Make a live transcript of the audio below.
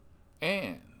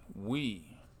And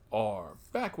we are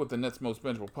back with the Nets Most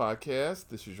Benchable podcast.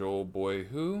 This is your old boy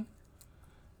who?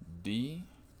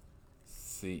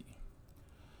 DC.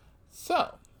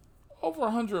 So, over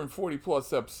 140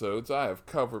 plus episodes, I have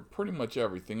covered pretty much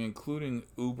everything, including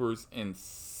Uber's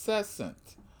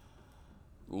incessant,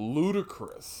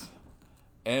 ludicrous,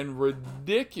 and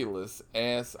ridiculous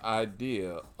ass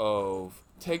idea of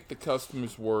take the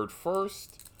customer's word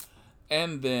first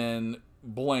and then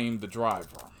blame the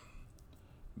driver.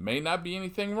 May not be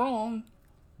anything wrong,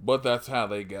 but that's how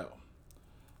they go.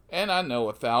 And I know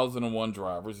 1,001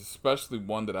 drivers, especially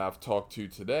one that I've talked to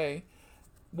today,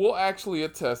 will actually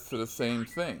attest to the same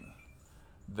thing.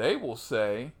 They will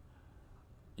say,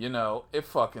 it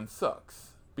fucking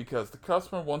sucks because the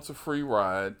customer wants a free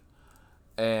ride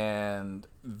and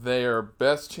their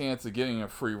best chance of getting a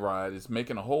free ride is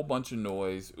making a whole bunch of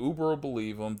noise. Uber will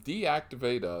believe them,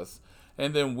 deactivate us,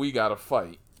 and then we got to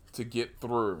fight to get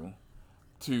through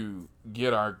to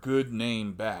get our good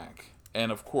name back.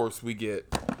 And of course, we get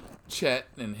Chet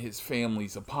and his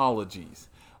family's apologies.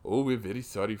 Oh, we're very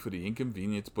sorry for the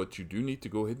inconvenience, but you do need to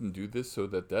go ahead and do this so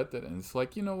that. And it's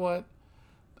like, you know what?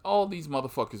 All these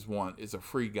motherfuckers want is a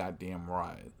free goddamn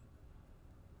ride.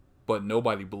 But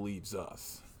nobody believes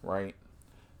us, right?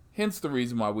 Hence the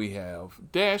reason why we have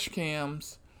dash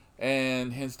cams,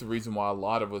 and hence the reason why a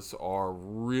lot of us are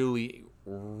really,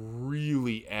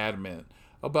 really adamant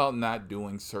about not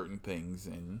doing certain things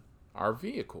in our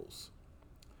vehicles.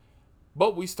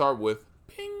 But we start with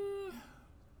ping.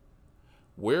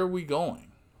 Where are we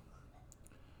going?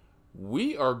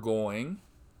 We are going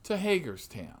to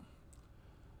Hagerstown.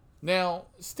 Now,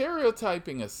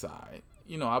 stereotyping aside,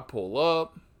 I pull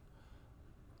up,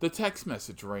 the text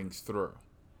message rings through.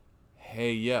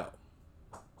 Hey, yo.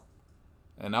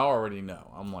 And I already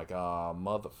know. I'm like,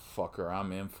 motherfucker,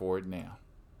 I'm in for it now.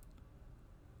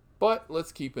 But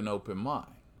let's keep an open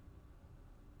mind.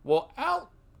 Well,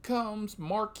 out comes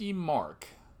Marky Mark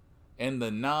and the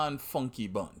non-funky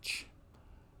bunch.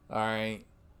 Alright?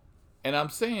 And I'm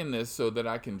saying this so that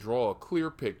I can draw a clear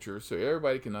picture so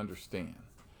everybody can understand.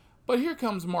 But here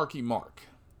comes Marky Mark.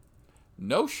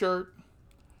 No shirt,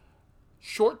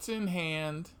 shorts in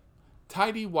hand,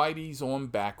 tighty-whities on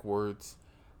backwards,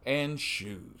 and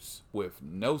shoes with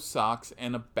no socks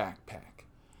and a backpack.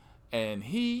 And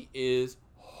he is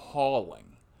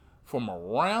hauling from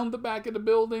around the back of the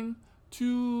building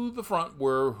to the front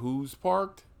where who's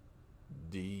parked?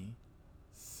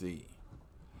 DC.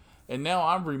 And now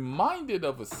I'm reminded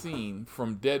of a scene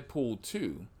from Deadpool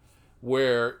 2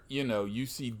 where, you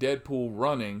see Deadpool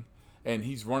running and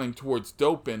he's running towards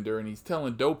Dopender and he's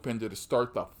telling Dopender to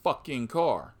start the fucking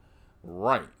car.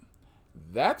 Right.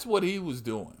 That's what he was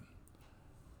doing.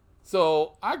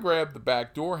 So I grab the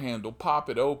back door handle, pop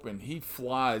it open. He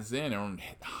flies in and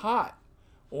hot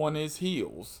on his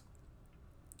heels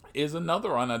is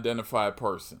another unidentified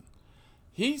person.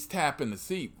 He's tapping the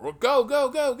seat. Go, go,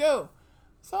 go, go.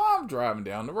 So I'm driving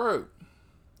down the road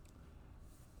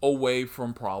away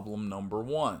from problem number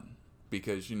one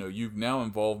because, you've now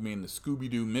involved me in the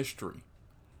Scooby-Doo mystery,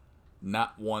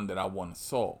 not one that I want to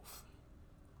solve.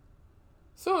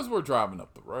 So as we're driving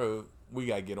up the road, we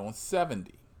got to get on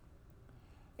 70.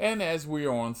 And as we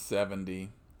are on 70,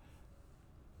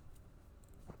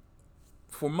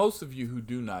 for most of you who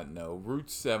do not know,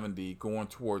 Route 70 going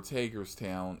towards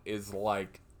Hagerstown is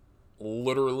like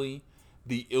literally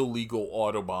the illegal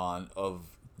Autobahn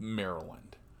of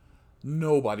Maryland.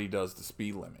 Nobody does the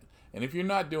speed limit. And if you're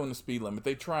not doing the speed limit,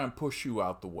 they try and push you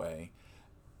out the way.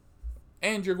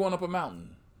 And you're going up a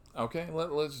mountain. Okay?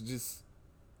 Let's just...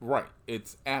 Right.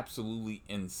 It's absolutely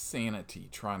insanity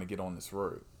trying to get on this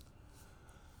road.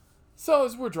 So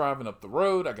as we're driving up the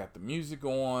road, I got the music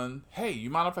on. Hey, you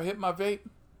mind if I hit my vape?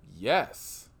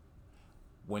 Yes.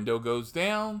 Window goes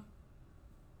down.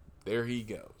 There he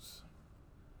goes.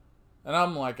 And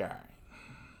I'm like, all right.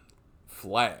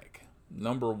 Flag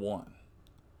number one.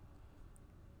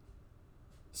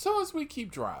 So as we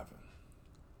keep driving,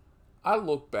 I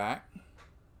look back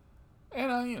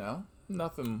and I,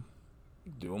 nothing,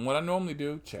 doing what I normally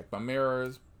do. Check my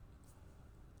mirrors.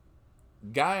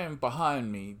 Guy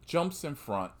behind me jumps in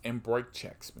front and brake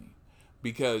checks me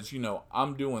because,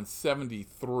 I'm doing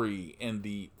 73 in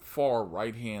the far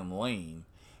right-hand lane.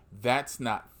 That's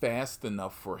not fast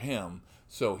enough for him.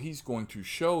 So he's going to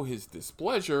show his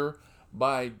displeasure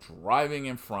by driving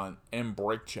in front and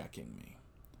brake checking me.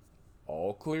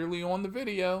 All clearly on the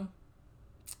video.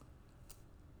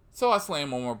 So I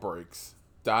slam on my brakes,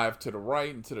 dive to the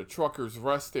right into the trucker's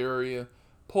rest area,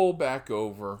 pull back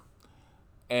over,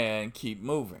 and keep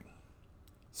moving.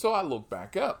 So I look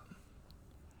back up.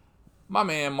 My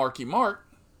man Marky Mark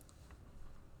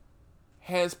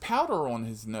has powder on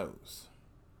his nose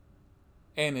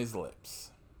and his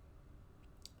lips.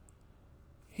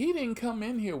 He didn't come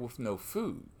in here with no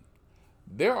food.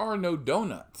 There are no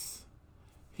donuts.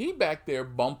 He back there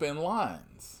bumping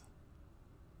lines.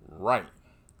 Right.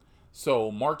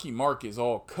 So Marky Mark is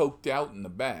all coked out in the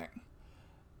back.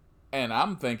 And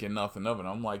I'm thinking nothing of it.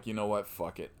 I'm like, you know what?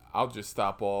 Fuck it. I'll just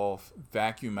stop off,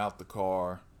 vacuum out the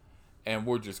car, and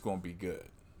we're just going to be good.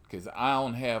 Because I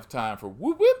don't have time for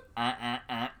whoop whoop.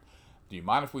 Do you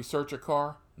mind if we search a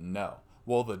car? No.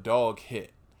 Well, the dog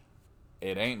hit.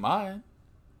 It ain't mine.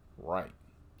 Right.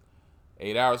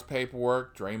 8 hours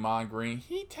paperwork, Draymond Green,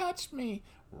 he touched me.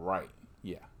 Right.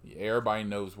 Yeah. Everybody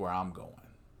knows where I'm going.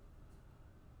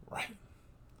 Right.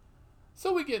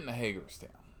 So we get into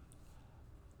Hagerstown.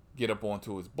 Get up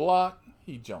onto his block.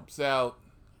 He jumps out.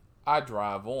 I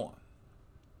drive on.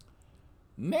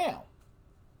 Now,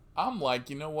 I'm like,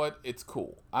 you know what? It's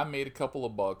cool. I made a couple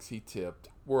of bucks. He tipped.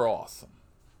 We're awesome.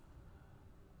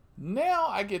 Now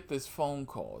I get this phone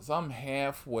call as I'm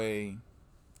halfway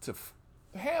to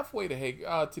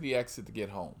the exit to get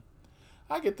home.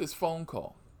 I get this phone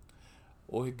call.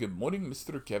 Oh, good morning,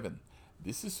 Mr. Kevin.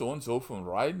 This is so-and-so from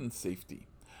Ride and Safety.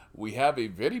 We have a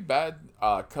very bad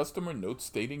customer note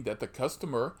stating that the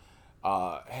customer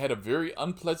had a very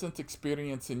unpleasant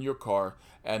experience in your car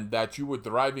and that you were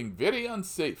driving very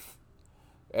unsafe.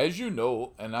 As you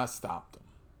know, and I stopped him.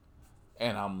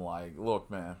 And I'm like, look,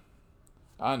 man,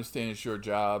 I understand it's your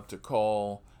job to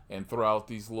call and throw out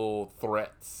these little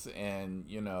threats and,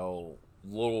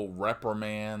 little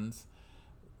reprimands.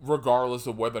 Regardless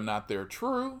of whether or not they're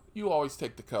true, you always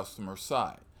take the customer's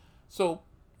side. So,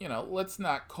 let's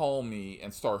not call me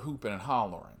and start hooping and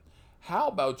hollering. How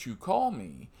about you call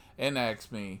me and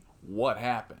ask me what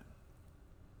happened?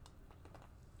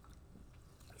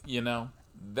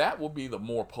 That will be the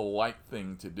more polite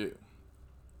thing to do.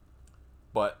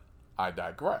 But I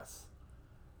digress.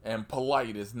 And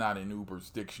polite is not in Uber's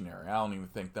dictionary. I don't even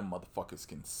think them motherfuckers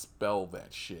can spell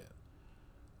that shit.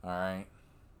 Alright?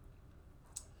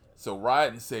 So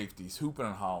Ride and Safety's hooping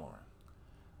and hollering.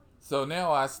 So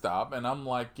now I stop and I'm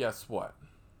like, guess what?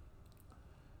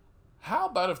 How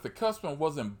about if the customer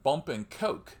wasn't bumping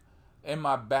coke in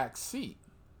my back seat?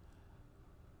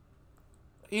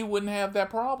 He wouldn't have that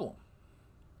problem.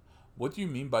 What do you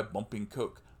mean by bumping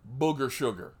coke? Booger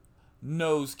sugar,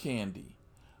 nose candy,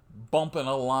 bumping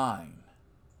a line.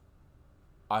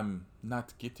 I'm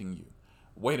not getting you.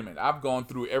 Wait a minute, I've gone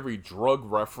through every drug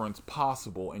reference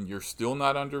possible and you're still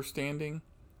not understanding?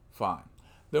 Fine.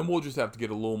 Then we'll just have to get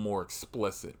a little more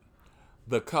explicit.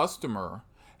 The customer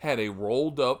had a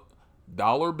rolled up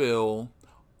dollar bill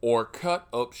or cut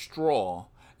up straw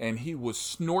and he was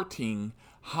snorting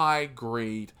high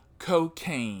grade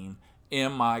cocaine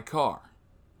in my car.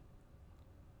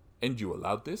 And you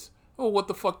allowed this? Oh, what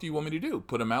the fuck do you want me to do?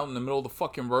 Put him out in the middle of the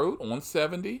fucking road on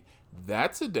 70?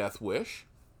 That's a death wish.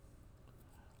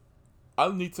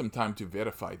 I'll need some time to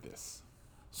verify this.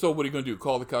 So what are you going to do?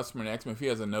 Call the customer and ask him if he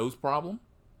has a nose problem?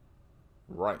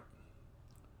 Right.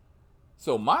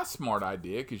 So my smart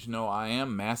idea, because I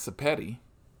am massa petty,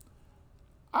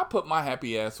 I put my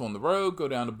happy ass on the road, go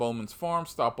down to Bowman's Farm,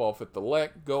 stop off at the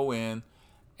Lek, go in,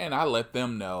 and I let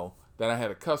them know that I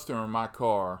had a customer in my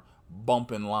car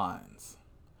bumping lines.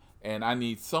 And I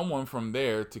need someone from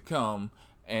there to come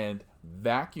and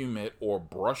vacuum it or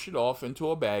brush it off into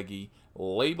a baggie,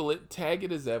 label it, tag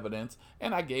it as evidence,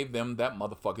 and I gave them that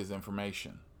motherfucker's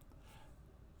information.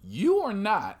 You are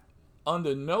not,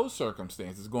 under no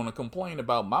circumstances, going to complain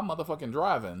about my motherfucking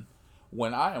driving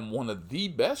when I am one of the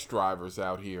best drivers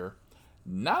out here,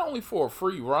 not only for a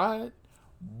free ride,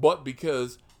 but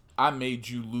because I made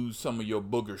you lose some of your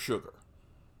booger sugar.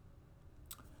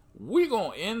 We're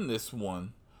going to end this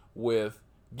one with,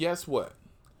 guess what?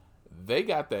 They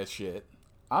got that shit.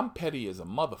 I'm petty as a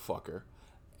motherfucker.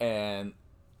 And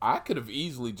I could have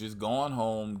easily just gone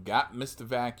home, got Mr.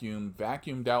 Vacuum,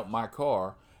 vacuumed out my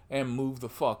car, and moved the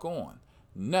fuck on.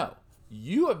 No.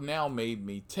 You have now made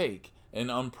me take an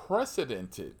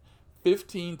unprecedented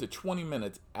 15 to 20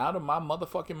 minutes out of my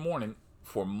motherfucking morning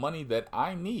for money that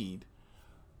I need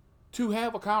to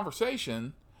have a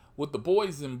conversation with the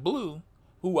boys in blue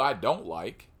who I don't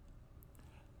like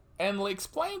and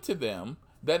explain to them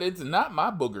that it's not my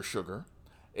booger sugar,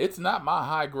 it's not my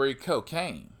high grade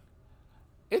cocaine,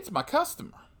 it's my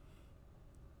customer.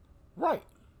 Right.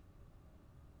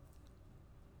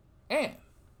 And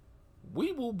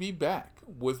we will be back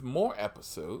with more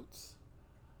episodes,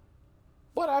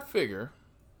 but I figure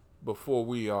before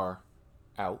we are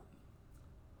out,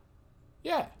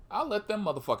 yeah, I'll let them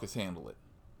motherfuckers handle it.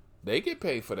 They get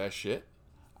paid for that shit.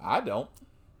 I don't.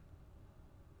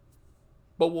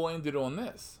 But we'll end it on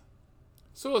this.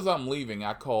 So as I'm leaving,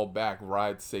 I call back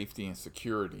Ride Safety and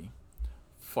Security.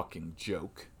 Fucking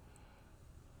joke.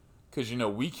 Because,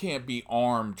 we can't be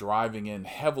armed driving in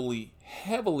heavily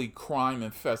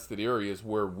crime-infested areas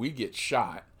where we get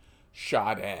shot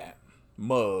at,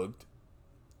 mugged,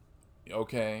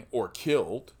 okay, or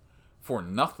killed for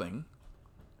nothing.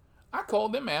 I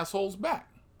called them assholes back.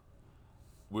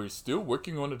 We're still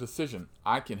working on a decision.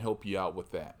 I can help you out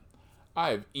with that.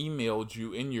 I have emailed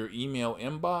you in your email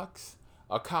inbox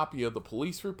a copy of the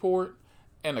police report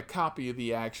and a copy of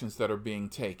the actions that are being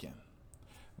taken.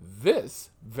 This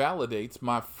validates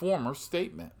my former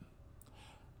statement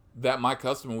that my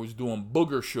customer was doing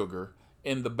booger sugar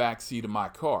in the backseat of my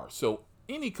car. So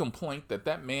any complaint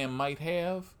that man might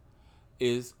have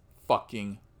is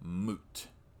fucking moot.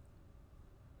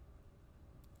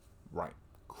 Right.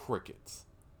 Crickets.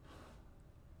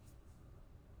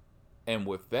 And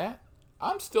with that,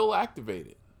 I'm still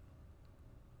activated.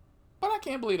 But I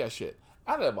can't believe that shit.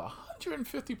 Out of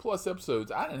 150 plus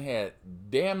episodes, I done had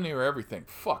damn near everything.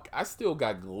 Fuck, I still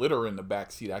got glitter in the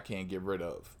backseat I can't get rid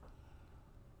of.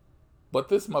 But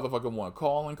this motherfucker want to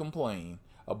call and complain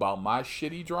about my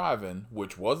shitty driving,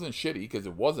 which wasn't shitty because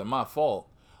it wasn't my fault,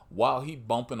 while he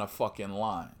bumping a fucking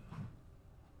line.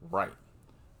 Right.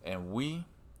 And we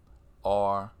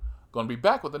are going to be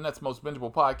back with the next most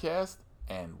bingeable podcast,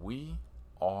 and we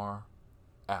are